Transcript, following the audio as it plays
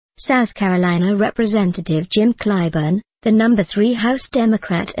South Carolina Representative Jim Clyburn, the number 3 House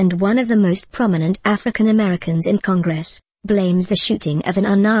Democrat and one of the most prominent African Americans in Congress, blames the shooting of an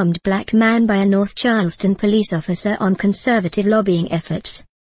unarmed black man by a North Charleston police officer on conservative lobbying efforts.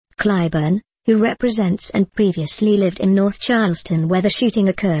 Clyburn, who represents and previously lived in North Charleston where the shooting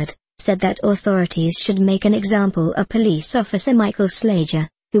occurred, said that authorities should make an example of police officer Michael Slager,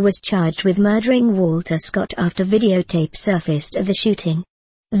 who was charged with murdering Walter Scott after videotape surfaced of the shooting.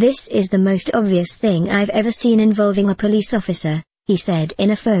 "This is the most obvious thing I've ever seen involving a police officer," he said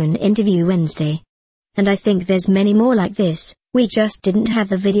in a phone interview Wednesday. "And I think there's many more like this, we just didn't have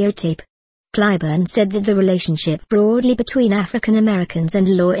the videotape." Clyburn said that the relationship broadly between African Americans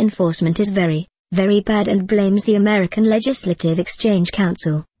and law enforcement is very, very bad and blames the American Legislative Exchange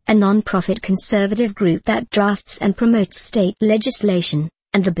Council, a non-profit conservative group that drafts and promotes state legislation,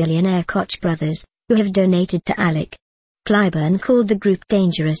 and the billionaire Koch brothers, who have donated to ALEC. Clyburn called the group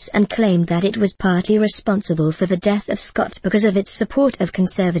dangerous and claimed that it was partly responsible for the death of Scott because of its support of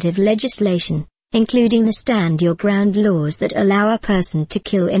conservative legislation, including the Stand Your Ground laws that allow a person to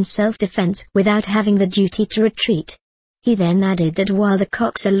kill in self-defense without having the duty to retreat. He then added that while the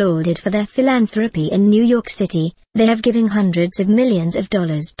Kochs are lauded for their philanthropy in New York City, they have given hundreds of millions of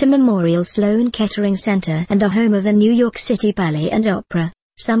dollars to Memorial Sloan Kettering Center and the home of the New York City Ballet and Opera.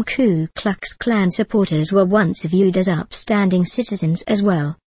 Some Ku Klux Klan supporters were once viewed as upstanding citizens as well.